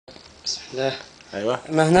بسم الله. ايوه.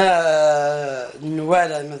 ما هنا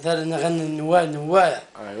النواله مثلا نغني نواله.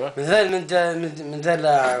 ايوه. مثل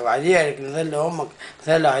عيالك، مثل امك،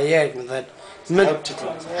 مثل عيالك،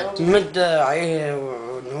 مد عيه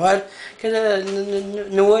ونوال كذا.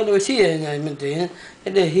 نوال وسيله مد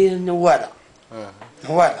اللي هي النواله.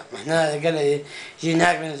 نواله. ما هنا قال يجي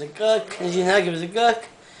ناقب زقاك، يجي ناقب زقاك.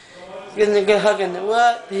 قلنا قال هاك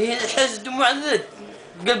النوال هي حس دموع الذات،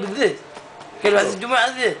 قلب الذات. قال بعد الدموع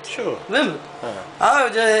الذات. شو؟ فهمت؟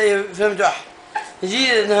 عاود فهمت واحد.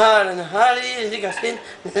 يجي نهاري يجيك حسين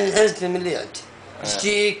نحس من اللي عندي.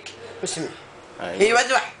 ستيك واسمع. هي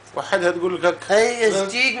بعد واحد. وحدها تقول لك هك. هي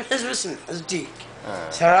ستيك نحس باسمع ستيك.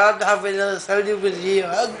 شراب حافظ سعودي وقزي.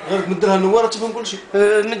 غير مدرها نوارة تفهم كل شيء.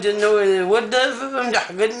 مد ورده فمدح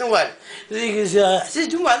قال نوال. حسيت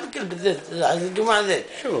جمعة الكل بالذات، حسيت جمعة ذات.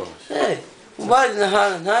 شو؟ ايه. وبعد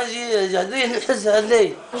نهار جي نحس على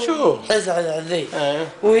الليل. شو؟ نحس على الليل.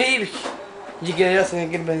 وهي يبكي. يجي ياسر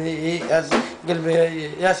قلب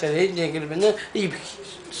ياسر يجي قلبنا يبكي.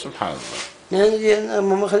 سبحان الله. يعني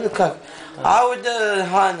ما خليك عاود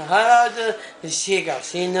هذا الشيء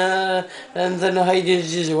عصينا مثلا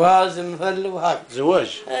هيدي زواج مثلا وهكذا. زواج؟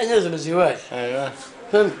 نزل الزواج. ايوه.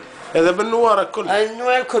 فهمت؟ هذا بالنوارة كل.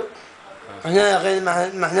 النوال كل. احنا غير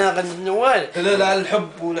ما احنا غير النوال. لا على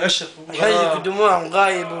الحب والعشق. حزق دموع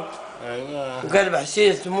وغايب. ايوه. وقلب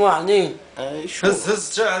حسيس دموع عنين. شو؟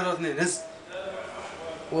 هز شعر اثنين هز.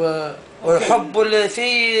 والحب اللي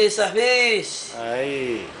فيه صحبيش.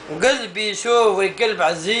 اي. وقلبي يشوف القلب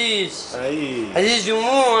عزيز. اي. عزيز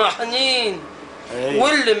دموع حنين. اي.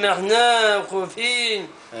 واللي ما احنا خوفين.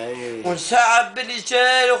 اي. والشعب اللي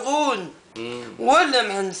شارقون. ولا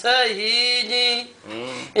ما نساهيني.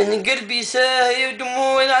 ان قلبي ساهي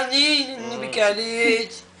ودموع العنين اني بكي عليك.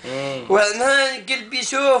 وعمان قلبي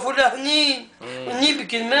يشوف الحنين اني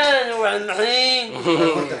بكي المال وعالمحنين.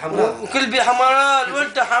 وقلبي حمراء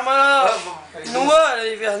الوردة حمراء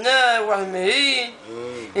نوال في هنا وعمهين.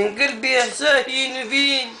 ان قلبي ساهي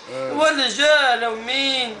نفين ولا جال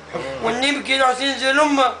ومين. واني بكي الحسين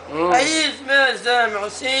زلومة عيش ما سامع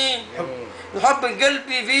حسين. وحب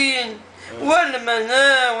قلبي فين ولا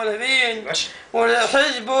مهنا ولا فين ولا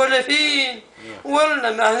حزب ولا فين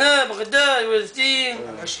ولا مهنا بغداد ولا ستين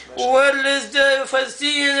ولا ازداد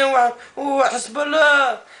فلسطين وحسب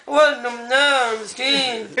الله ولا منا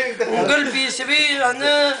مسكين. وقلبي سبيل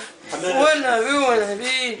هنا ولا هو ولا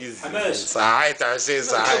فين. صحيت حسين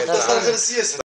صحيت.